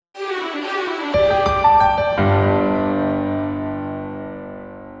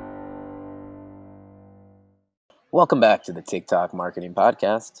Welcome back to the TikTok Marketing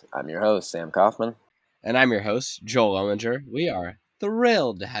Podcast. I'm your host, Sam Kaufman. And I'm your host, Joel Ominger. We are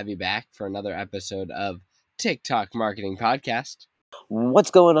thrilled to have you back for another episode of TikTok Marketing Podcast.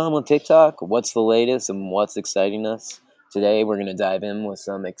 What's going on with TikTok? What's the latest and what's exciting us? Today, we're going to dive in with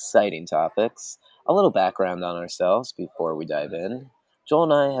some exciting topics. A little background on ourselves before we dive in.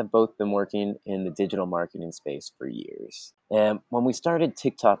 Joel and I have both been working in the digital marketing space for years. And when we started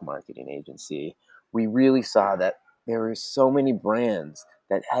TikTok Marketing Agency, we really saw that there were so many brands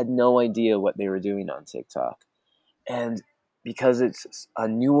that had no idea what they were doing on TikTok. And because it's a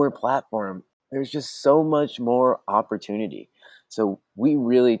newer platform, there's just so much more opportunity. So we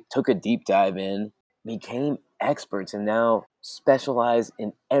really took a deep dive in, became experts, and now specialize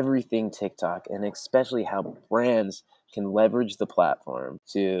in everything TikTok, and especially how brands can leverage the platform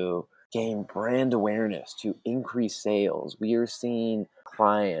to gain brand awareness, to increase sales. We are seeing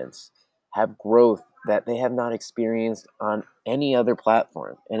clients have growth that they have not experienced on any other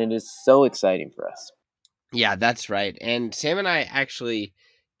platform, and it is so exciting for us. Yeah, that's right. And Sam and I actually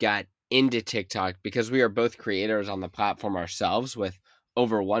got into TikTok because we are both creators on the platform ourselves with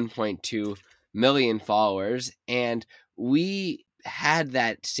over 1.2 million followers. And we had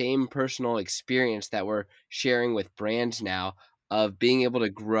that same personal experience that we're sharing with brands now of being able to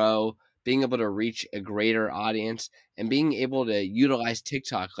grow, being able to reach a greater audience, and being able to utilize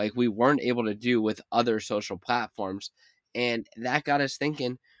TikTok like we weren't able to do with other social platforms. And that got us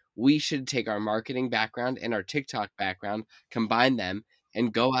thinking we should take our marketing background and our TikTok background, combine them,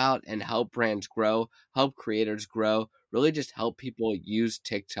 and go out and help brands grow, help creators grow, really just help people use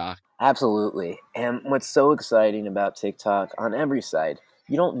TikTok. Absolutely. And what's so exciting about TikTok on every side,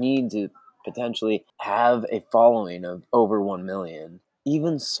 you don't need to potentially have a following of over 1 million.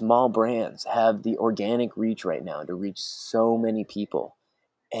 Even small brands have the organic reach right now to reach so many people.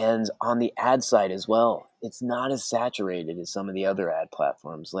 And on the ad side as well, it's not as saturated as some of the other ad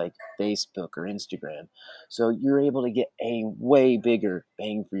platforms like Facebook or Instagram. So you're able to get a way bigger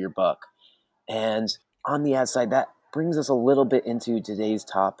bang for your buck. And on the ad side, that brings us a little bit into today's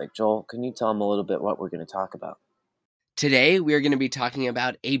topic. Joel, can you tell them a little bit what we're going to talk about? Today, we are going to be talking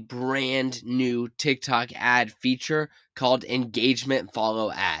about a brand new TikTok ad feature called Engagement Follow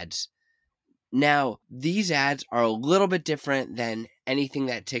Ads. Now, these ads are a little bit different than anything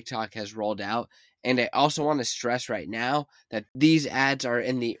that TikTok has rolled out. And I also want to stress right now that these ads are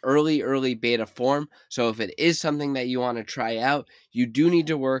in the early beta form. So if it is something that you want to try out, you do need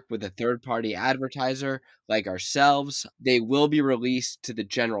to work with a third-party advertiser like ourselves. They will be released to the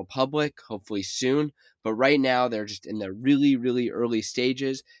general public, hopefully soon. But right now, they're just in the really early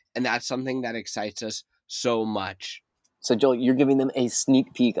stages. And that's something that excites us so much. So, Joel, you're giving them a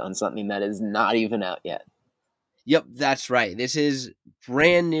sneak peek on something that is not even out yet. Yep, that's right. This is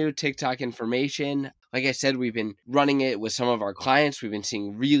brand new TikTok information. Like I said, we've been running it with some of our clients. We've been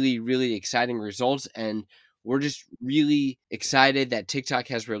seeing really exciting results, and we're just really excited that TikTok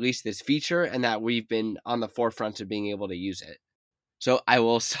has released this feature and that we've been on the forefront of being able to use it. So I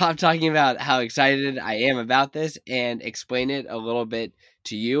will stop talking about how excited I am about this and explain it a little bit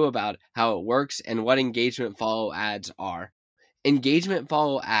to you about how it works and what engagement follow ads are. Engagement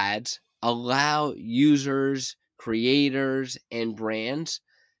follow ads allow users, creators, and brands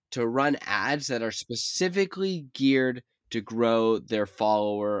to run ads that are specifically geared to grow their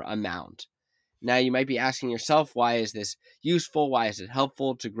follower amount. Now, you might be asking yourself, why is this useful? Why is it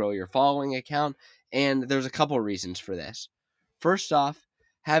helpful to grow your following account? And there's a couple reasons for this. First off,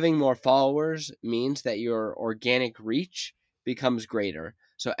 having more followers means that your organic reach becomes greater.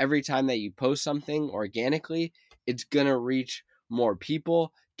 So every time that you post something organically, it's going to reach more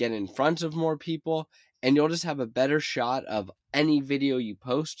people, get in front of more people, and you'll just have a better shot of any video you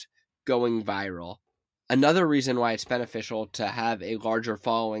post going viral. Another reason why it's beneficial to have a larger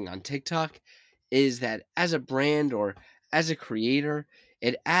following on TikTok is that as a brand or as a creator,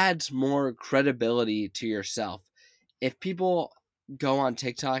 it adds more credibility to yourself. If people go on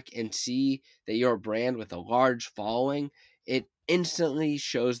TikTok and see that you're a brand with a large following, it instantly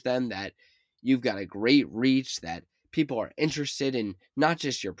shows them that you've got a great reach, that people are interested in not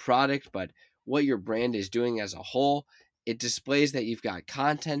just your product, but what your brand is doing as a whole. It displays that you've got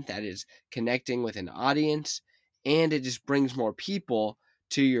content that is connecting with an audience, and it just brings more people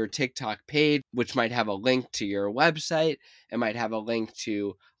to your TikTok page, which might have a link to your website. It might have a link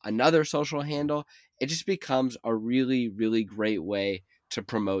to another social handle. It just becomes a really great way to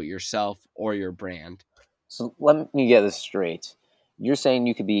promote yourself or your brand. So, let me get this straight. You're saying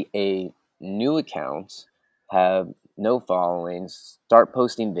you could be a new account, have no followings, start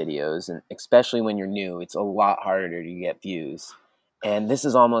posting videos, and especially when you're new, it's a lot harder to get views. And this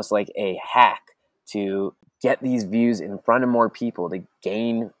is almost like a hack to get these views in front of more people to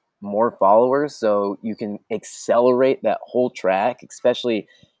gain more followers so you can accelerate that whole track, especially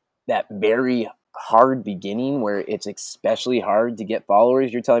that very hard beginning where it's especially hard to get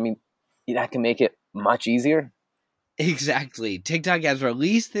followers. You're telling me that can make it much easier? Exactly. TikTok has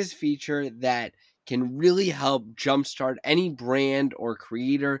released this feature that can really help jumpstart any brand or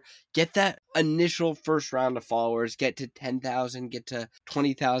creator, get that initial first round of followers, get to 10,000, get to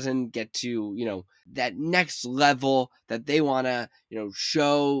 20,000, get to, that next level that they want to,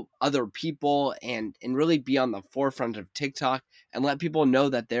 show other people and really be on the forefront of TikTok and let people know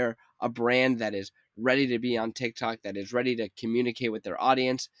that they're a brand that is ready to be on TikTok, that is ready to communicate with their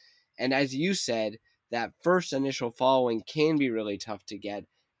audience. And as you said, that first initial following can be really tough to get.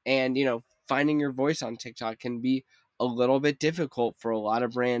 And, finding your voice on TikTok can be a little bit difficult for a lot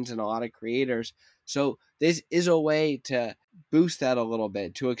of brands and a lot of creators. So this is a way to boost that a little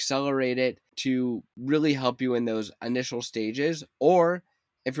bit, to accelerate it, to really help you in those initial stages. Or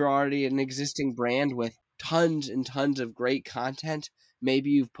if you're already an existing brand with tons and tons of great content, maybe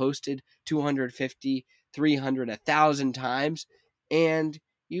you've posted 250, 300, 1,000 times, and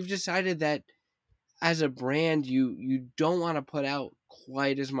you've decided that as a brand you don't want to put out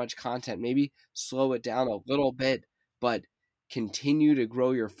quite as much content, maybe slow it down a little bit, but continue to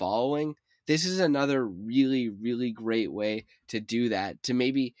grow your following. This is another really, really great way to do that, to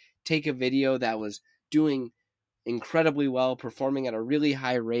maybe take a video that was doing incredibly well, performing at a really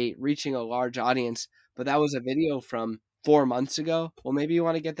high rate, reaching a large audience, but that was a video from 4 months ago. Well, maybe you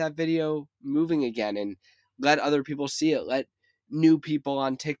want to get that video moving again and let other people see it. Let new people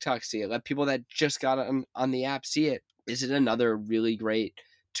on TikTok see it. Let people that just got on the app see it. Is it another really great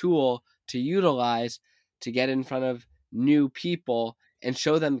tool to utilize to get in front of new people and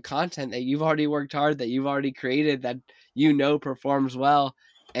show them content that you've already worked hard, that you've already created, that performs well,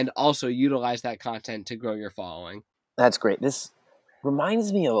 and also utilize that content to grow your following? That's great. This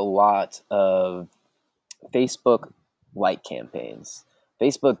reminds me a lot of Facebook like campaigns.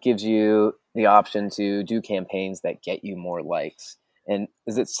 Facebook gives you the option to do campaigns that get you more likes. And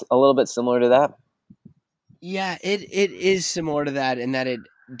is it a little bit similar to that? Yeah, it is similar to that in that it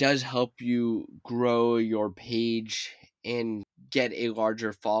does help you grow your page and get a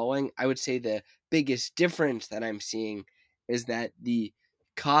larger following. I would say the biggest difference that I'm seeing is that the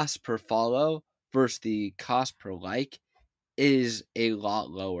cost per follow versus the cost per like is a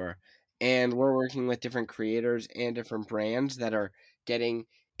lot lower. And we're working with different creators and different brands that are getting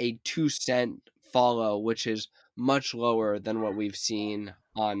a 2 cent follow, which is much lower than what we've seen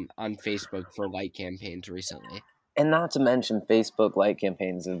on Facebook for like campaigns recently. And not to mention, Facebook like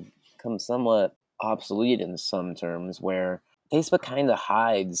campaigns have become somewhat obsolete in some terms, where Facebook kind of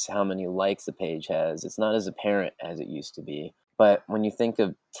hides how many likes a page has. It's not as apparent as it used to be. But when you think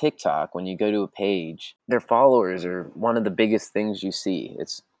of TikTok, when you go to a page, their followers are one of the biggest things you see.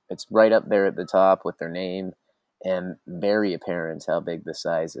 It's right up there at the top with their name, and very apparent how big the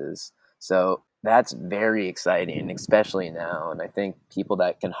size is. So that's very exciting, especially now. And I think people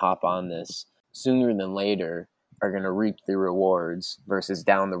that can hop on this sooner than later are going to reap the rewards versus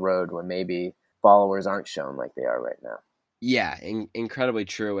down the road when maybe followers aren't shown like they are right now. Yeah, incredibly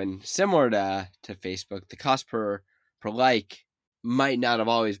true. And similar to Facebook, the cost per like might not have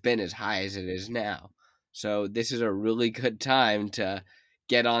always been as high as it is now. So this is a really good time to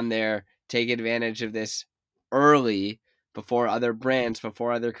get on there, take advantage of this early before other brands,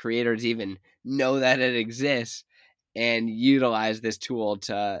 before other creators even know that it exists, and utilize this tool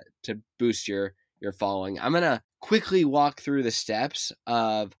to boost your following. I'm going to quickly walk through the steps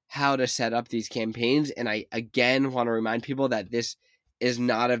of how to set up these campaigns. And I, again, want to remind people that this is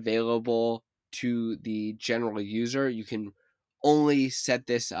not available to the general user. You can only set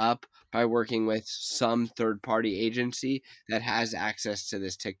this up by working with some third-party agency that has access to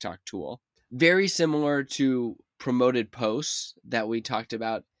this TikTok tool. Very similar to promoted posts that we talked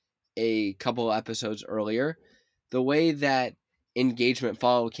about a couple episodes earlier. The way that engagement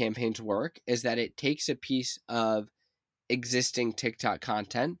follow campaigns work is that it takes a piece of existing TikTok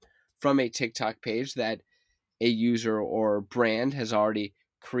content from a TikTok page that a user or brand has already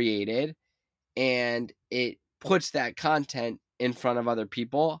created, and it puts that content in front of other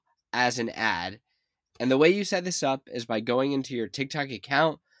people as an ad. And the way you set this up is by going into your TikTok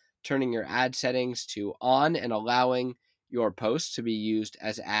account, turning your ad settings to on and allowing your posts to be used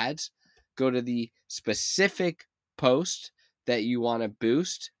as ads. Go to the specific post that you want to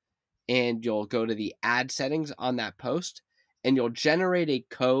boost, and you'll go to the ad settings on that post, and you'll generate a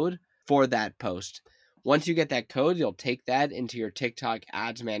code for that post. Once you get that code, you'll take that into your TikTok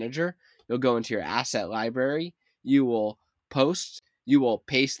ads manager. You'll go into your asset library. You will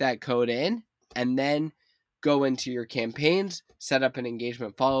paste that code in, and then go into your campaigns, set up an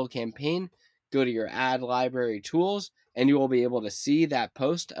engagement follow campaign, go to your ad library tools, and you will be able to see that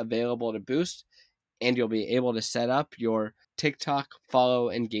post available to boost, and you'll be able to set up your TikTok follow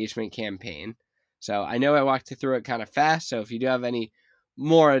engagement campaign. So I know I walked you through it kind of fast. So if you do have any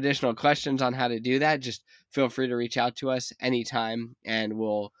more additional questions on how to do that, just feel free to reach out to us anytime and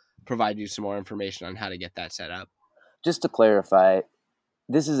we'll provide you some more information on how to get that set up. Just to clarify,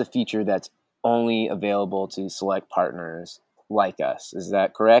 this is a feature that's only available to select partners like us. Is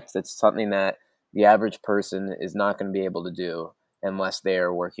that correct? That's something that the average person is not going to be able to do unless they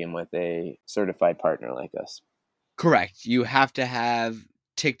are working with a certified partner like us. Correct. You have to have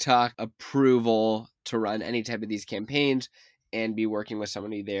TikTok approval to run any type of these campaigns and be working with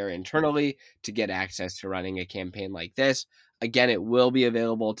somebody there internally to get access to running a campaign like this. Again, it will be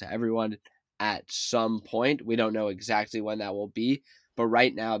available to everyone at some point. We don't know exactly when that will be, but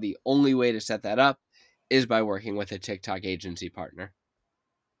right now the only way to set that up is by working with a TikTok agency partner.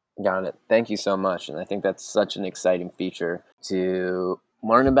 Got it. Thank you so much. And I think that's such an exciting feature to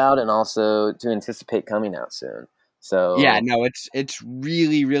learn about and also to anticipate coming out soon. So yeah, no, it's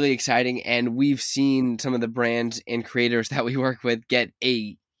really, really exciting. And we've seen some of the brands and creators that we work with get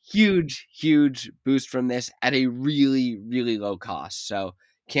a huge, huge boost from this at a really, really low cost. So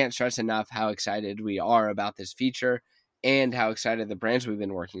can't stress enough how excited we are about this feature and how excited the brands we've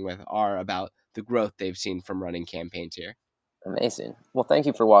been working with are about the growth they've seen from running campaigns here. amazing. Well, thank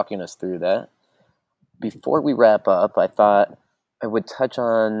you for walking us through that. Before we wrap up, I thought I would touch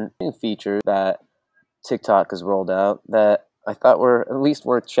on a new feature that TikTok has rolled out that I thought were at least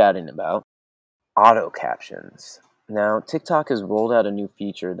worth chatting about. Auto captions. Now, TikTok has rolled out a new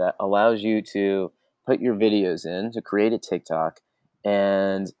feature that allows you to put your videos in to create a TikTok,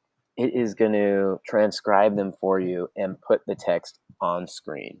 and it is going to transcribe them for you and put the text on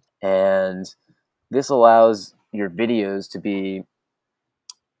screen. And this allows your videos to be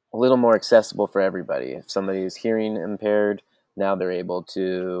a little more accessible for everybody. If somebody is hearing impaired, now they're able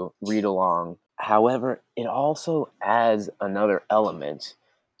to read along. However, it also adds another element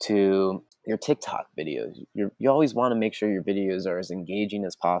to your TikTok videos. You always want to make sure your videos are as engaging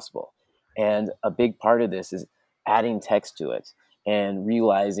as possible. And a big part of this is adding text to it and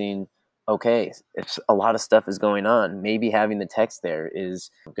realizing, okay, if a lot of stuff is going on, maybe having the text there is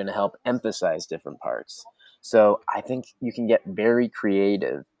going to help emphasize different parts. So I think you can get very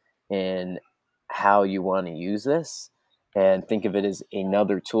creative in how you want to use this and think of it as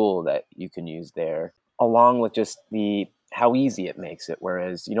another tool that you can use there, along with just the how easy it makes it,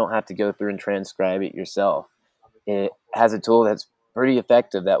 whereas you don't have to go through and transcribe it yourself. It has a tool that's pretty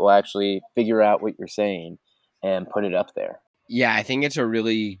effective that will actually figure out what you're saying and put it up there. Yeah, I think it's a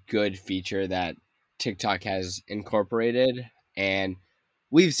really good feature that TikTok has incorporated. And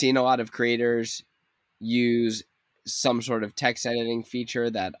we've seen a lot of creators use some sort of text editing feature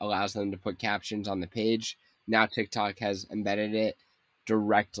that allows them to put captions on the page. Now TikTok has embedded it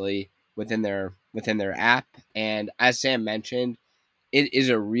directly within their app. And as Sam mentioned, it is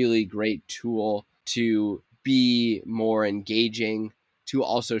a really great tool to be more engaging, to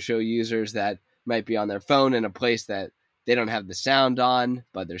also show users that might be on their phone in a place that they don't have the sound on,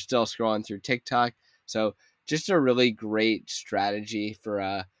 but they're still scrolling through TikTok. So just a really great strategy for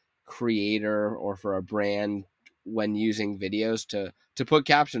a creator or for a brand when using videos to put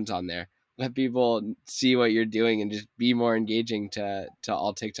captions on there. Let people see what you're doing and just be more engaging to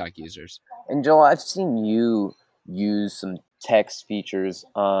all TikTok users. And Joel, I've seen you use some text features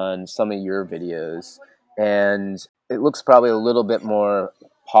on some of your videos, and it looks probably a little bit more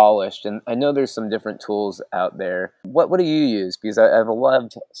polished. And I know there's some different tools out there. What do you use? Because I've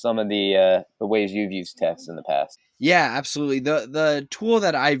loved some of the ways you've used text in the past. Yeah, absolutely. The tool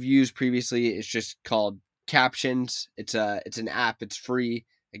that I've used previously is just called Captions. It's an app. It's free.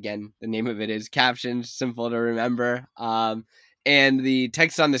 Again, the name of it is Captions. Simple to remember. And the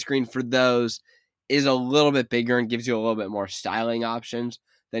text on the screen for those is a little bit bigger and gives you a little bit more styling options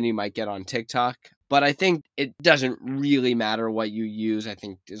than you might get on TikTok. But I think it doesn't really matter what you use. I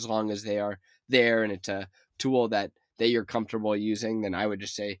think as long as they are there and it's a tool that you're comfortable using, then I would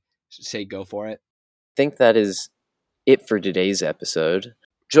just say go for it. I think that is it for today's episode.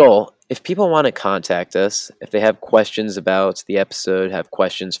 Joel, if people want to contact us, if they have questions about the episode, have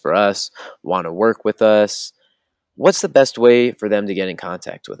questions for us, want to work with us, what's the best way for them to get in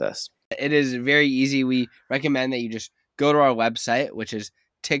contact with us? It is very easy. We recommend that you just go to our website, which is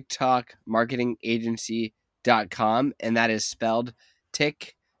tiktokmarketingagency.com, and that is spelled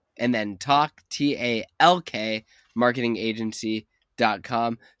tick and then talk, TALK,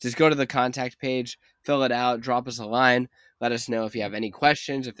 marketingagency.com. Just go to the contact page, fill it out, drop us a line, let us know if you have any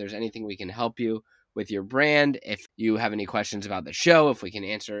questions, if there's anything we can help you with your brand. If you have any questions about the show, if we can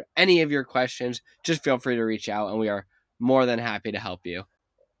answer any of your questions, just feel free to reach out, and we are more than happy to help you.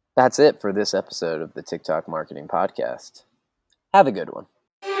 That's it for this episode of the TikTok Marketing Podcast. Have a good one.